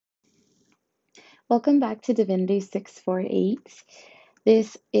Welcome back to Divinity 648.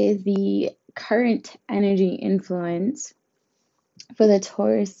 This is the current energy influence for the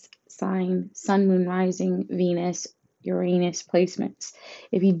Taurus sign, Sun, Moon, Rising, Venus, Uranus placements.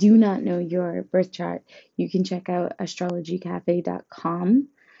 If you do not know your birth chart, you can check out astrologycafe.com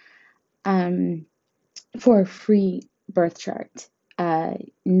for a free birth chart.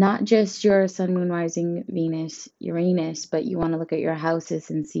 Not just your Sun, Moon, Rising, Venus, Uranus, but you want to look at your houses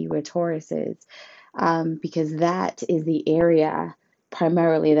and see where Taurus is, because that is the area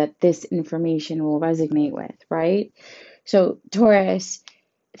primarily that this information will resonate with, right? So, Taurus,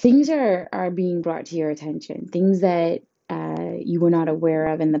 things are being brought to your attention, things that you were not aware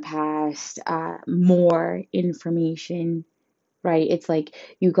of in the past, more information, right? It's like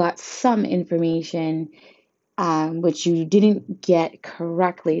you got some information which you didn't get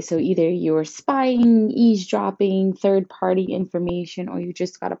correctly. So either you were spying, eavesdropping, third party information, or you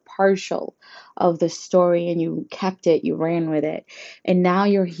just got a partial of the story and you kept it, you ran with it. And now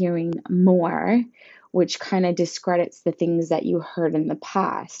you're hearing more, which kind of discredits the things that you heard in the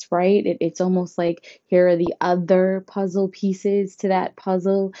past, right? It's almost like here are the other puzzle pieces to that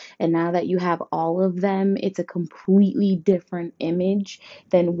puzzle. And now that you have all of them, it's a completely different image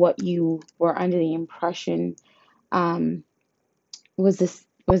than what you were under the impression um, was the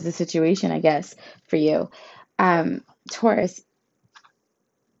situation, I guess, for you. Um, Taurus,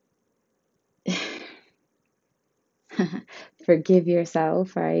 forgive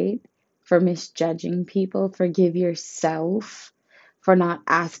yourself, right? For misjudging people. Forgive yourself for not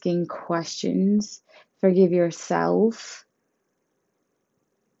asking questions. Forgive yourself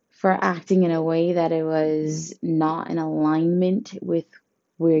for acting in a way that it was not in alignment with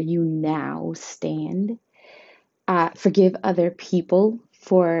where you now stand. Forgive other people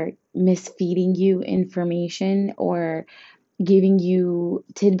for misfeeding you information or giving you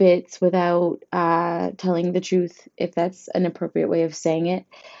tidbits without telling the truth, if that's an appropriate way of saying it.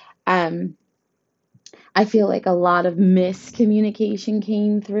 Um, I feel like a lot of miscommunication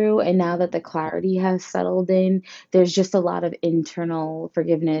came through, and now that the clarity has settled in, there's just a lot of internal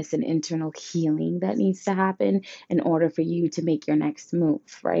forgiveness and internal healing that needs to happen in order for you to make your next move,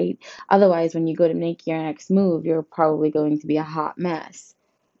 right? Otherwise, when you go to make your next move, you're probably going to be a hot mess.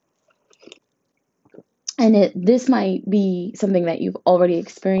 And this might be something that you've already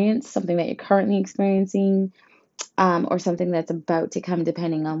experienced, something that you're currently experiencing, or something that's about to come,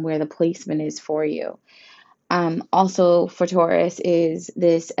 depending on where the placement is for you. Also for Taurus is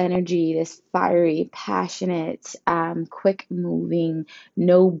this energy, this fiery, passionate, quick moving,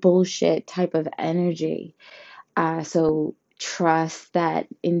 no bullshit type of energy. So trust that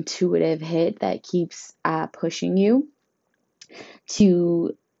intuitive hit that keeps pushing you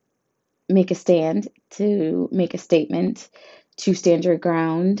to make a stand, to make a statement, to stand your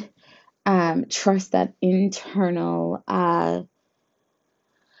ground. Trust that internal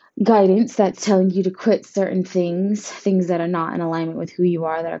guidance that's telling you to quit certain things, things that are not in alignment with who you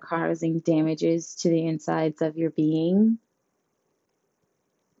are, that are causing damages to the insides of your being.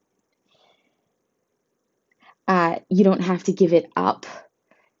 You don't have to give it up.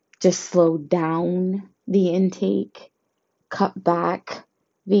 Just slow down the intake, cut back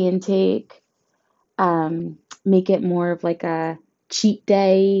the intake, make it more of like a cheat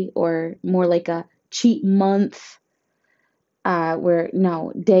day or more like a cheat month, where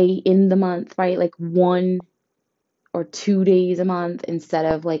no day in the month, right? Like 1 or 2 days a month instead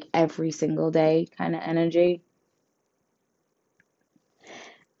of like every single day kind of energy.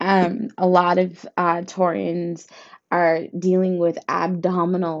 A lot of Taurians are dealing with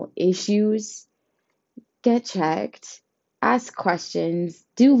abdominal issues. Get checked, ask questions,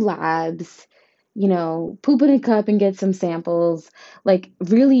 do labs, poop in a cup and get some samples. Like,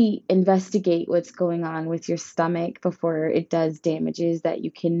 really investigate what's going on with your stomach before it does damages that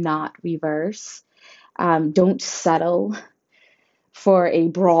you cannot reverse. Don't settle for a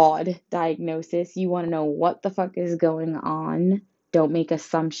broad diagnosis. You want to know what the fuck is going on. Don't make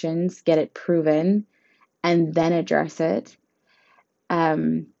assumptions, get it proven, and then address it.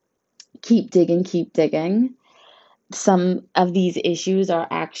 Um, Keep digging, keep digging. Some of these issues are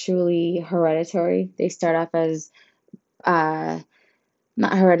actually hereditary. They start off as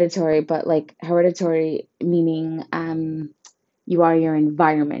not hereditary, but like hereditary meaning you are your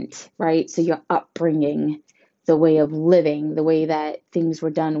environment, right? So your upbringing, the way of living, the way that things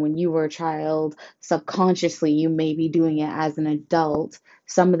were done when you were a child, subconsciously you may be doing it as an adult.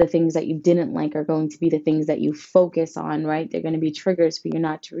 some of the things that you didn't like are going to be the things that you focus on, right? They're going to be triggers for you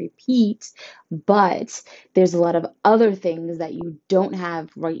not to repeat. But there's a lot of other things that you don't have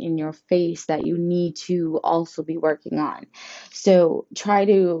right in your face that you need to also be working on. So try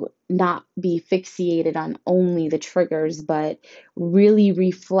to not be fixated on only the triggers, but really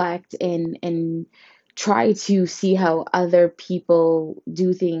reflect and try to see how other people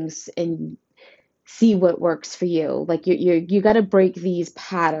do things and see what works for you. Like you got to break these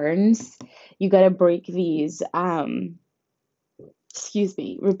patterns. You got to break these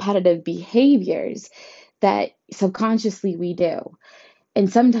repetitive behaviors that subconsciously we do.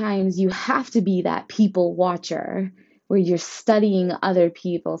 And sometimes you have to be that people watcher where you're studying other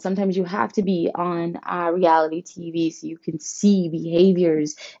people. Sometimes you have to be on reality TV so you can see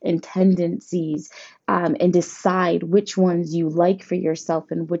behaviors and tendencies, and decide which ones you like for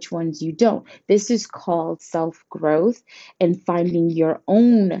yourself and which ones you don't. This is called self growth and finding your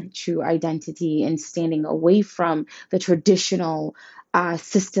own true identity and standing away from the traditional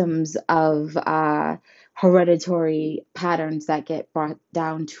systems of hereditary patterns that get brought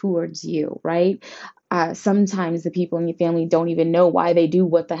down towards you, right? Sometimes the people in your family don't even know why they do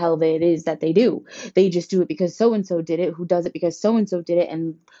what the hell it is that they do. They just do it because so and so did it, who does it because so and so did it,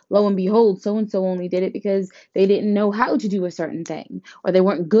 and lo and behold, so and so only did it because they didn't know how to do a certain thing, or they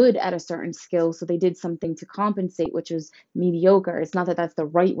weren't good at a certain skill, so they did something to compensate, which was mediocre. It's not that that's the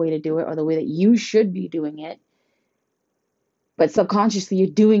right way to do it or the way that you should be doing it, but subconsciously you're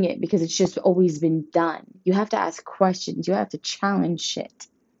doing it because it's just always been done. You have to ask questions. You have to challenge shit,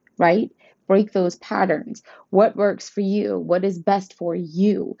 right? Break those patterns. What works for you? What is best for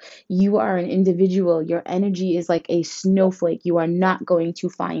you? You are an individual. Your energy is like a snowflake. You are not going to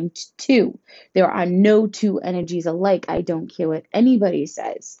find two. There are no two energies alike. I don't care what anybody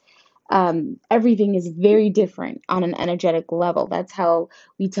says. Everything is very different on an energetic level. That's how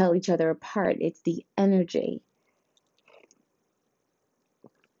we tell each other apart. It's the energy.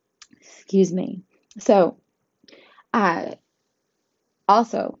 Excuse me. So, uh,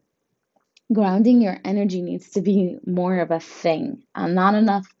 also, grounding your energy needs to be more of a thing. Not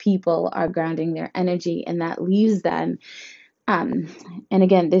enough people are grounding their energy, and that leaves them. Um, and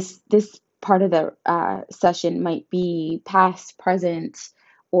again, this part of the session might be past, present,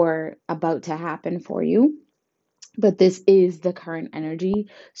 or about to happen for you. But this is the current energy.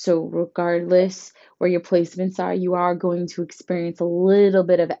 So, regardless where your placements are, you are going to experience a little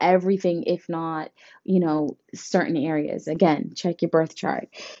bit of everything, if not, certain areas. Again, check your birth chart.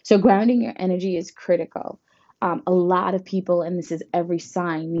 So, grounding your energy is critical. A lot of people, and this is every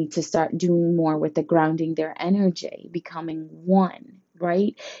sign, need to start doing more with the grounding their energy, becoming one,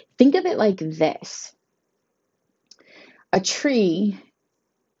 right? Think of it like this: a tree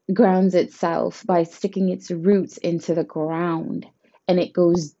grounds itself by sticking its roots into the ground, and it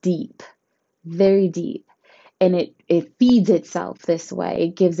goes deep, very deep, and it feeds itself this way.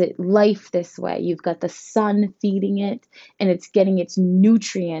 It gives it life this way. You've got the sun feeding it, and it's getting its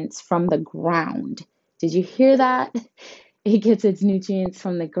nutrients from the ground. Did you hear that? It gets its nutrients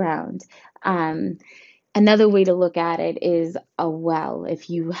from the ground. um, Another way to look at it is a well. If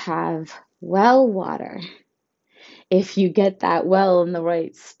you have well water, if you get that well in the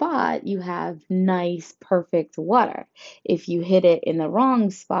right spot, you have nice, perfect water. If you hit it in the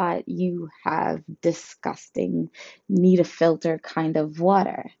wrong spot, you have disgusting, need a filter kind of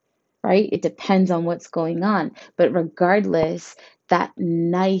water, right? It depends on what's going on. But regardless, that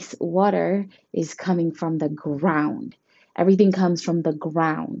nice water is coming from the ground. Everything comes from the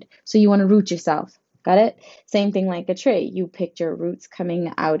ground. So you want to root yourself. Got it? Same thing like a tree. You picked your roots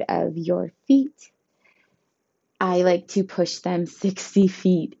coming out of your feet. I like to push them 60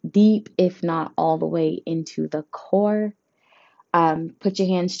 feet deep, if not all the way into the core. Put your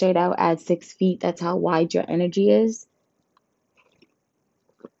hand straight out at 6 feet. That's how wide your energy is.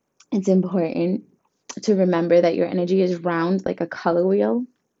 It's important to remember that your energy is round like a color wheel.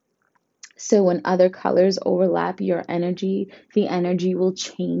 So when other colors overlap your energy, the energy will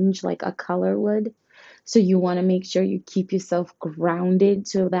change like a color would. So you want to make sure you keep yourself grounded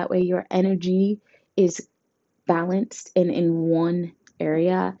so that way your energy is balanced and in one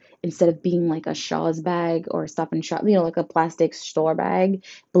area instead of being like a Shaw's bag or a Stop and Shop, like a plastic store bag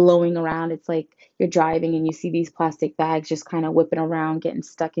blowing around. It's like you're driving and you see these plastic bags just kind of whipping around, getting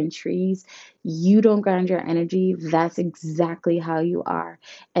stuck in trees. You don't ground your energy. That's exactly how you are.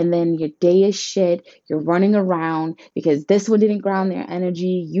 And then your day is shit. You're running around because this one didn't ground their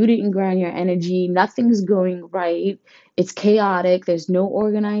energy. You didn't ground your energy. Nothing's going right. It's chaotic. There's no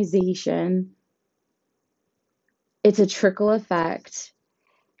organization. It's a trickle effect.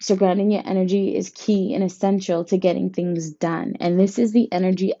 So grounding your energy is key and essential to getting things done. And this is the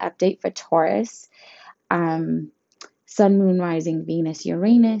energy update for Taurus, Sun, Moon, Rising, Venus,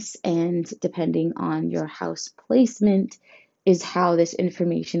 Uranus, and depending on your house placement is how this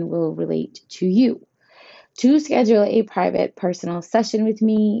information will relate to you. To schedule a private personal session with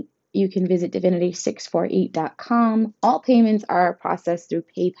me, you can visit divinity648.com. All payments are processed through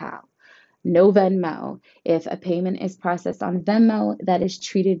PayPal. No Venmo. If a payment is processed on Venmo, that is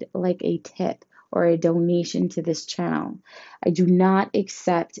treated like a tip or a donation to this channel. I do not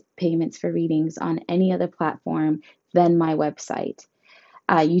accept payments for readings on any other platform than my website.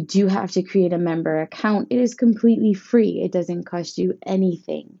 You do have to create a member account. It is completely free. It doesn't cost you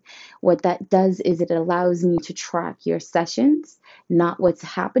anything. What that does is it allows me to track your sessions, not what's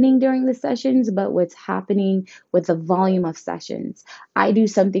happening during the sessions, but what's happening with the volume of sessions. I do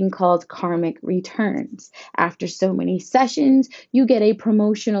something called karmic returns. After so many sessions, you get a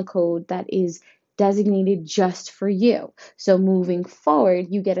promotional code that is designated just for you. So moving forward,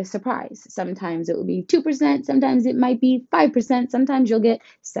 you get a surprise. Sometimes it will be 2%, sometimes it might be 5%, sometimes you'll get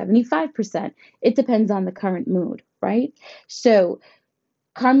 75%. It depends on the current mood, right? So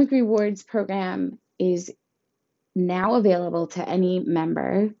Karmic Rewards program is now available to any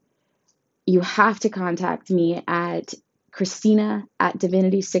member. You have to contact me at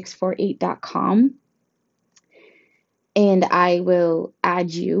Christina@divinity648.com and I will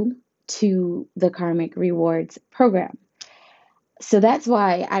add you to the Karmic Rewards program. So that's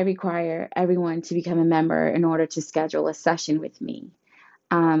why I require everyone to become a member in order to schedule a session with me.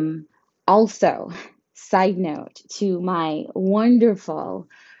 Also, side note to my wonderful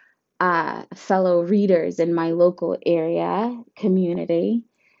fellow readers in my local area community,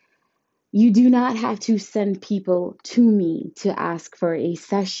 you do not have to send people to me to ask for a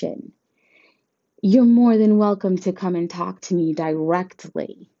session. You're more than welcome to come and talk to me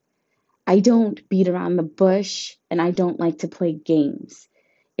directly. I don't beat around the bush and I don't like to play games.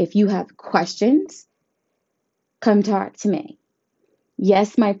 If you have questions, come talk to me.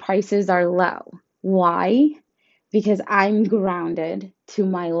 Yes, my prices are low. Why? Because I'm grounded to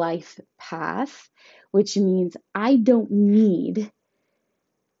my life path, which means I don't need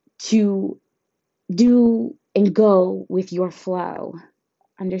to do and go with your flow.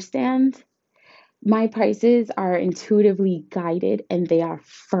 Understand? My prices are intuitively guided and they are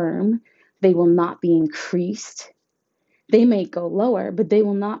firm. They will not be increased. They may go lower, but they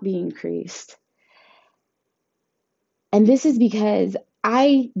will not be increased. And this is because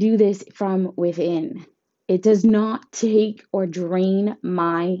I do this from within. It does not take or drain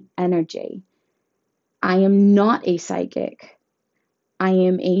my energy. I am not a psychic. I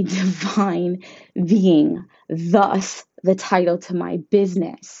am a divine being. Thus, the title to my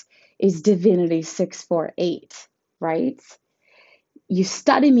business is Divinity 648, right? You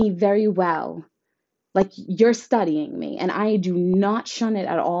study me very well, like you're studying me, and I do not shun it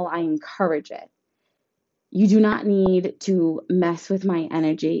at all. I encourage it. You do not need to mess with my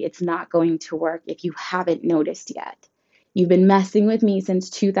energy. It's not going to work if you haven't noticed yet. You've been messing with me since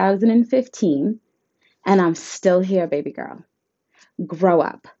 2015, and I'm still here, baby girl. Grow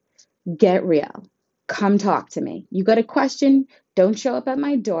up. Get real. Come talk to me. You got a question? Don't show up at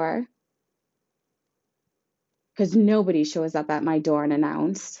my door, because nobody shows up at my door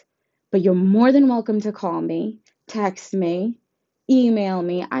unannounced. But you're more than welcome to call me, text me, email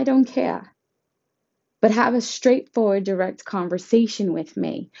me. I don't care. But have a straightforward, direct conversation with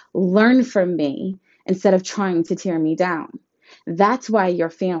me. Learn from me instead of trying to tear me down. That's why you're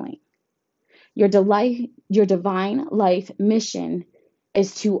failing. Your divine life mission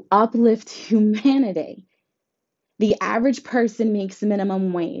is to uplift humanity. The average person makes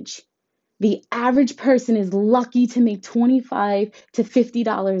minimum wage. The average person is lucky to make $25 to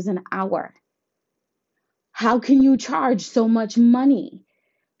 $50 an hour. How can you charge so much money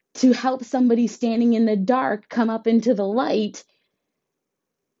to help somebody standing in the dark come up into the light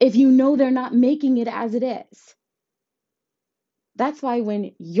if you know they're not making it as it is? That's why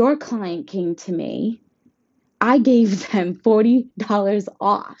when your client came to me, I gave them $40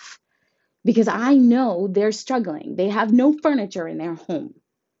 off because I know they're struggling. They have no furniture in their home.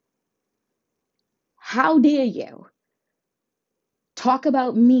 How dare you talk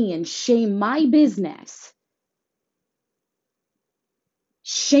about me and shame my business?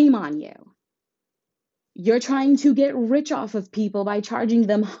 Shame on you. You're trying to get rich off of people by charging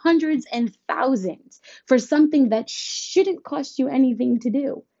them hundreds and thousands for something that shouldn't cost you anything to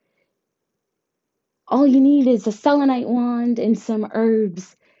do. All you need is a selenite wand and some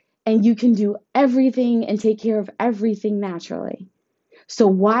herbs, and you can do everything and take care of everything naturally. So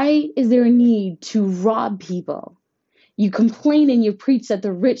why is there a need to rob people? You complain and you preach that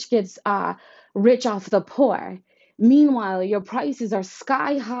the rich gets rich off the poor. Meanwhile, your prices are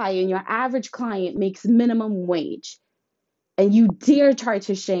sky high and your average client makes minimum wage. And you dare try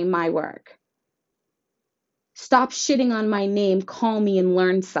to shame my work. Stop shitting on my name, call me and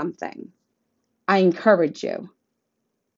learn something. I encourage you.